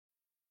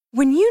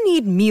When you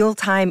need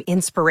mealtime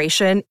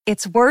inspiration,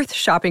 it's worth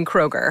shopping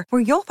Kroger,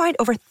 where you'll find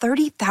over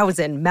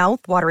 30,000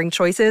 mouth-watering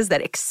choices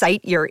that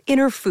excite your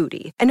inner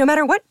foodie. And no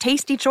matter what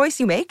tasty choice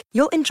you make,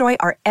 you'll enjoy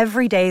our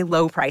everyday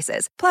low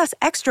prices, plus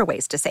extra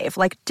ways to save,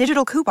 like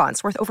digital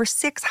coupons worth over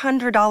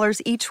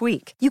 $600 each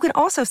week. You can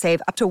also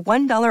save up to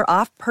 $1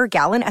 off per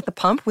gallon at the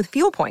pump with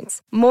fuel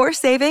points. More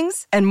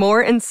savings and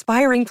more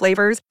inspiring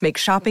flavors make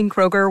shopping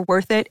Kroger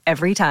worth it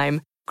every time.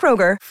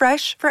 Kroger,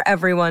 fresh for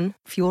everyone.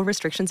 Fuel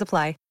restrictions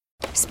apply.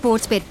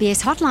 Sportsbet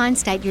BS hotline,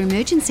 state your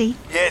emergency.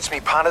 Yeah, it's me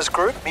punters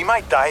group. Me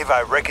mate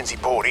Davo reckons he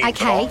bought in.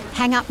 Okay,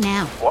 hang up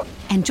now. What?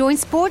 And join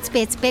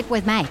Sportsbet's Bet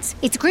with Mates.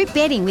 It's group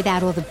betting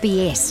without all the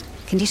BS.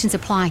 Conditions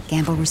apply.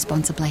 Gamble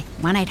responsibly.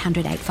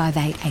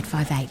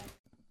 1-800-858-858.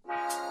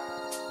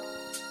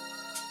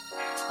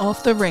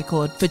 Off the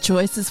record for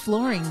Choices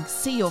Flooring.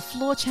 See your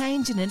floor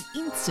change in an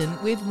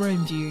instant with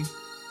Roomview.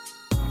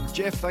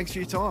 Jeff, thanks for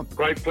your time.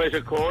 Great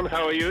pleasure, Corn.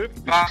 How are you?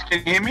 Bucks,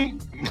 can you hear me?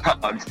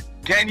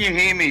 Can you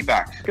hear me,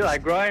 Bucks?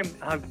 G'day, Graham.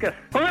 I'm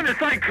going to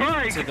say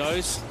Craig. To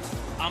those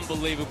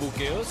unbelievable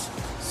girls,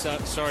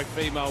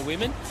 female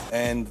women.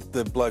 And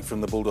the bloke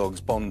from the Bulldogs,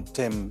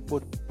 Bontempelli.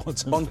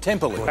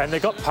 And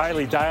they've got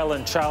Paley Dale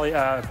and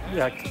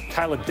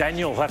Caleb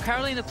Daniel.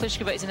 Karolina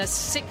Pliskova is in her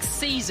 6th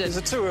season Is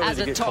it too early as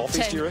to a get top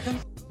coffees, 10. do you reckon?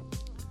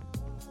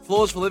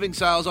 Floors for Living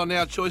sales on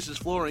our Choices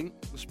Flooring.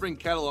 The spring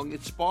catalogue,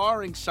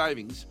 inspiring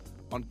savings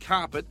on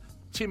carpet,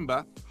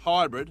 timber,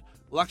 hybrid,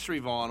 luxury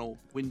vinyl,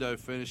 window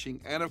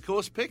furnishing, and of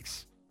course,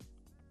 picks.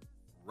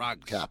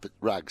 Rugs.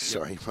 Rugs.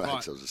 Right. I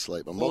was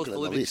asleep. I'm Floors looking for at the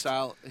Living list.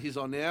 sale is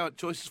on now at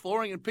Choices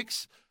Flooring and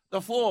picks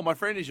the floor. My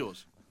friend is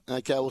yours.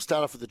 Okay, we'll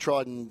start off with the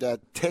tried and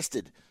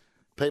tested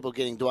people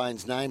getting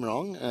Dwayne's name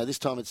wrong. This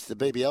time it's the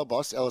BBL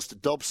boss, Alistair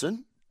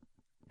Dobson.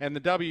 And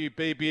the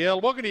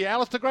WBBL. Welcome to you,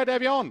 Alistair. Great to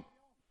have you on.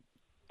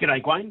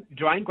 G'day,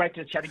 Dwayne. Great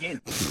to chat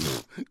again.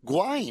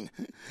 Gwayne.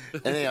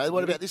 And anyway,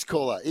 what about this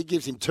caller? He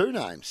gives him 2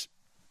 names.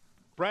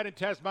 Brad in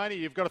Tasmania,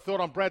 you've got a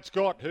thought on Brad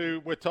Scott,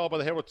 who we're told by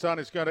the Herald Sun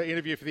is going to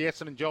interview for the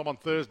Essendon job on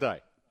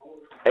Thursday.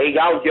 How you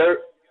going, Joe?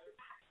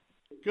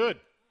 Good.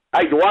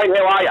 Hey, Dwayne,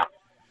 how are you?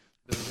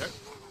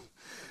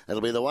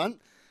 That'll be the one.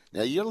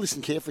 Now, you got to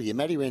listen carefully here.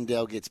 Matty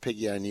Rendell gets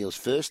Peggy O'Neill's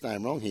first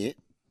name wrong here.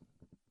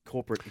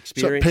 Corporate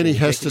experience. So Penny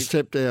has to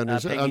step down,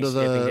 is it? Under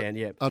the down,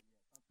 yeah.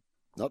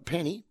 Not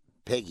Penny,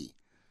 Peggy.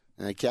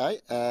 Okay.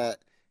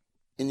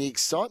 In the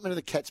excitement of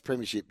the Cats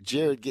premiership,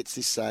 Jared gets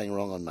this saying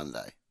wrong on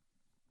Monday.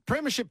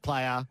 Premiership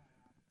player,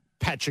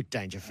 Patrick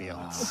Dangerfield.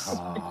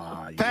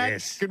 Pat,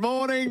 yes. good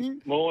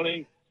morning.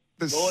 Morning.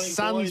 The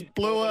sun's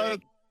bluer.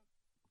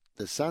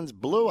 The sun's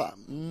bluer.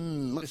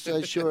 Not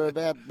so sure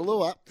about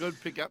bluer.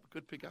 Good pick up.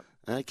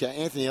 Okay,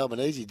 Anthony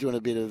Albanese doing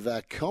a bit of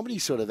comedy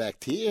sort of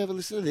act here. Have a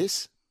listen to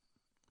this.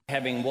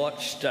 Having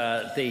watched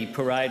the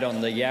parade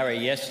on the Yarra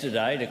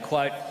yesterday, to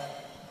quote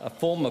a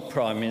former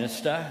Prime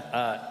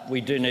Minister,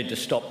 we do need to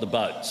stop the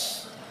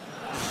boats.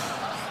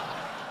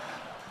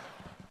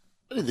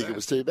 I didn't think it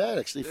was too bad,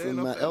 actually,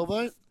 from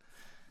Elbow.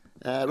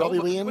 Robbie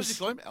Williams. What's he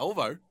call him?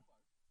 Elbow?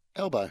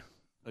 Elbow.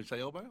 Did you say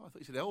elbow? I thought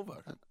you said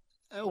elbow.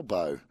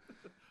 Elbow.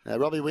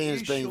 Robbie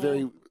Williams being sure?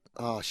 very...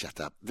 Oh, shut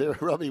up.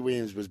 Robbie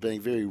Williams was being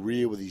very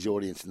real with his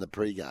audience in the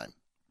pre-game.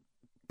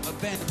 The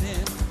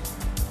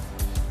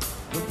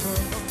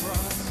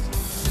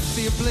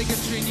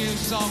obligatory new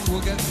song,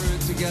 we'll get through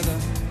it together.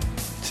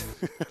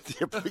 The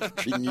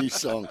obligatory new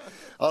song.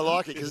 I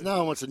like it because no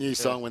one wants a new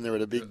song when they're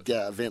at a big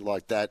event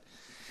like that.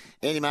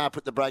 Andy Maher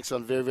put the brakes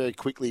on very, very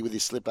quickly with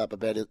his slip-up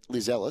about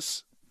Liz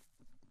Ellis.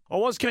 I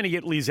was going to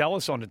get Liz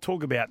Ellis on to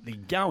talk about the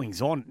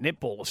goings-on at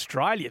Netball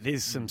Australia.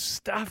 There's some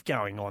stuff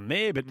going on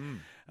there, but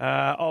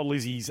old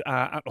Lizzie's,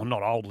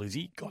 not old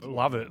Lizzie, God,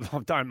 love it. I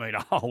don't mean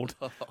old,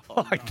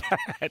 like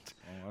that.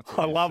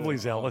 I love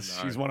Liz Ellis.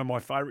 She's one of my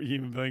favourite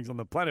human beings on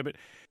the planet. But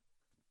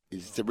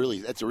that's a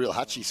real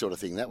Hutchie sort of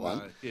thing, that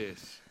one.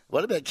 Yes.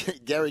 What about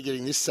Gary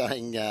getting this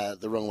saying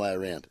the wrong way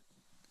around?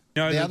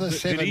 No, the other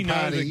seven did he know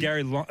party,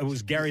 that it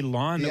was Gary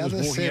Lyon that was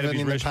walking out of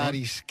his the restaurant?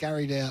 party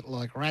scurried out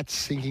like rats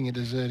sinking a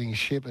deserting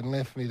ship and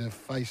left me to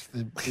face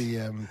the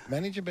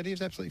manager, but he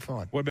was absolutely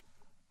fine. What about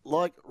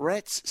like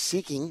rats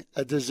sinking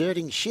a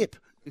deserting ship?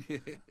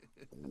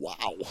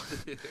 Wow.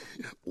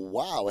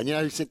 Wow. And you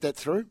know who sent that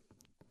through?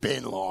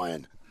 Ben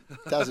Lyon.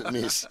 Doesn't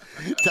miss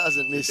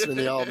when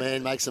the old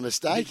man makes a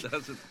mistake. He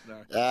doesn't,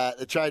 no.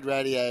 The Trade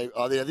Radio,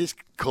 this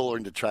caller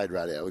into Trade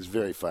Radio was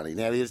very funny.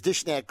 Now, he was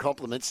dishing out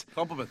compliments.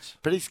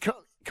 But his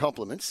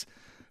compliments.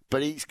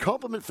 But his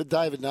compliment for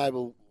David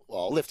Noble,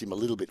 left him a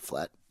little bit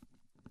flat.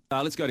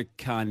 Let's go to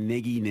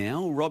Carnegie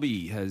now.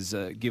 Robbie has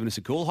given us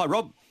a call. Hi,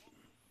 Rob.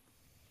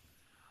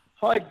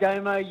 Hi,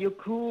 Damo. You're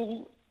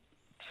cool.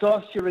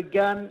 Sauce, you're a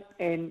gun.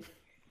 And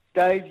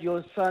Dave,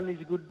 your son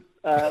is a good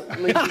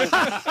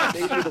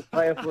leader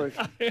player for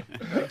us.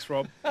 Thanks,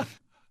 Rob.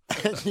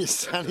 And your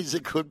son is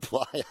a good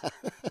player.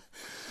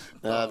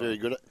 Very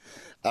good.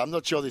 I'm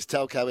not sure this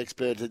telco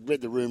expert had read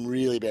the room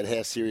really about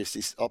how serious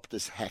this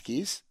Optus hack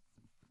is.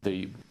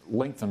 The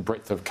length and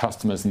breadth of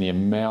customers and the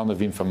amount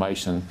of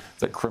information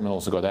that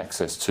criminals have got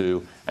access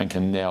to and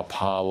can now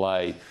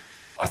parlay,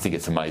 I think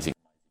it's amazing.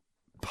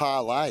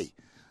 parlay. Do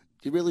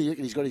you really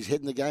reckon he's got his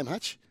head in the game,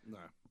 Hutch? No.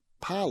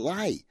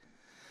 Parlay.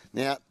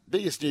 Now,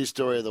 biggest news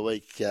story of the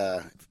week,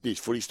 news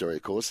footy story,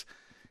 of course,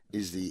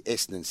 is the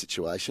Essendon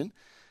situation.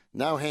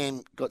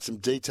 Noham got some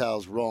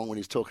details wrong when he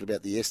was talking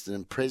about the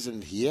Essendon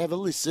president. He have a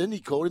listen. He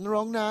called him the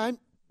wrong name.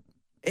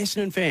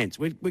 Essendon fans,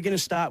 we're going to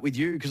start with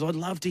you because I'd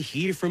love to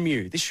hear from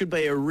you. This should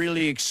be a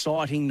really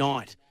exciting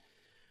night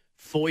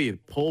for you.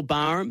 Paul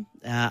Barham,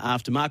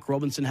 after Mark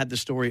Robinson had the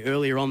story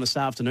earlier on this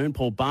afternoon,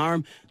 Paul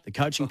Barham, the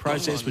coaching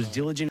process was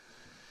diligent.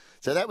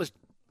 So that was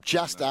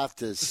just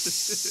after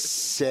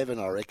 7,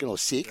 I reckon, or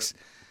 6.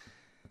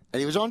 And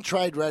he was on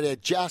Trade Radio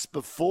just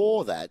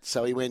before that.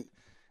 So he went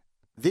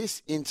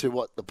this into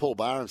what the Paul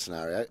Barham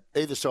scenario,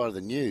 either side of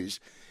the news.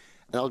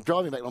 And I'm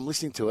driving back and I'm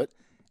listening to it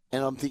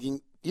and I'm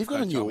thinking, you've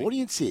got a new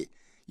audience here.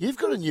 You've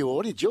got a new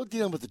audience. You're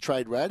dealing with the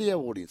Trade Radio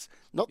audience,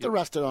 not the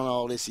rusted on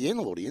old SEN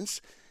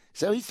audience.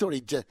 So he thought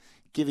he'd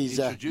give his,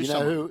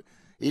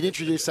 he'd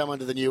introduce someone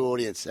to the new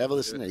audience. Have a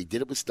listen. And he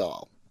did it with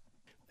style.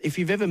 If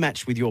you've ever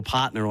matched with your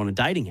partner on a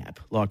dating app,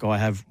 like I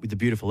have with the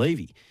beautiful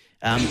Evie,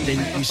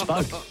 then you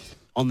spoke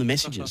on the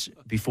messages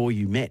before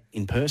you met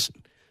in person.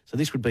 So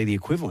this would be the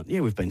equivalent. Yeah,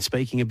 we've been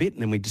speaking a bit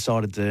and then we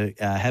decided to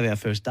have our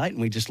first date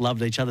and we just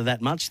loved each other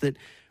that much that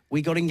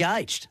we got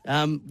engaged.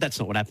 That's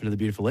not what happened to the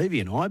beautiful Evie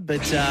and I,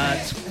 but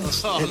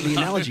the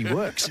analogy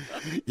works.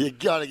 You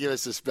got to give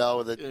us a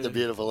spell with the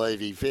beautiful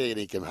Evie. Fair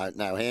dinkum,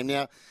 no ham.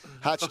 Now,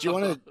 Hutch, do you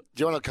want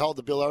to hold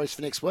the Bill Irish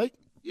for next week?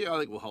 Yeah, I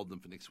think we'll hold them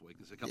for next week.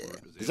 There's a couple of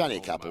representatives. There's only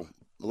a couple.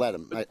 We'll add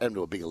them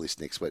to a bigger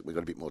list next week. We've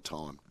got a bit more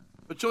time.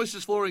 But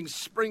Choices Flooring's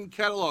spring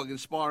catalogue,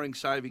 inspiring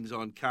savings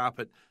on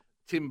carpet,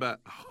 timber,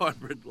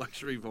 hybrid,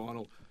 luxury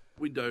vinyl,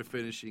 window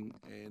finishing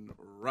and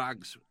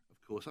rugs.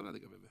 Of course, I don't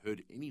think I've ever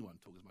heard anyone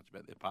talk as much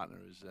about their partner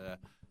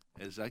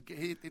as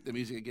hit the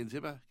music again,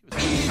 Zipper.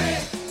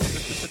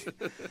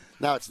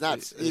 No, it's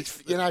nuts. It's,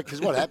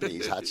 because what happened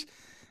is, Hutch,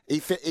 he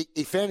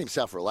found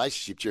himself a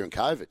relationship during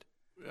COVID.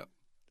 Yep.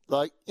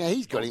 Like,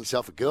 he's got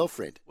himself a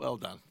girlfriend. Well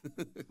done.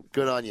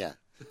 Good on you.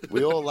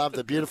 We all love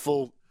the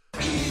beautiful...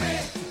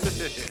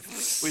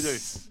 We do.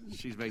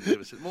 She's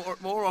magnificent.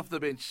 More off the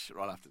bench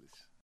right after this.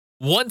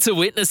 Want to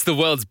witness the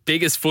world's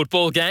biggest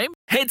football game?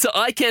 Head to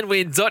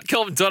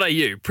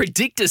iCanWin.com.au,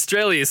 predict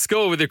Australia's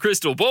score with a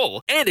crystal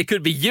ball, and it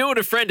could be you and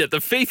a friend at the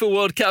FIFA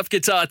World Cup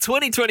Qatar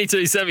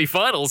 2022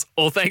 semi-finals,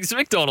 all thanks to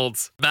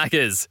McDonald's.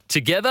 Maccas,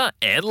 together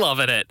and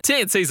loving it.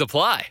 TNCs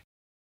apply.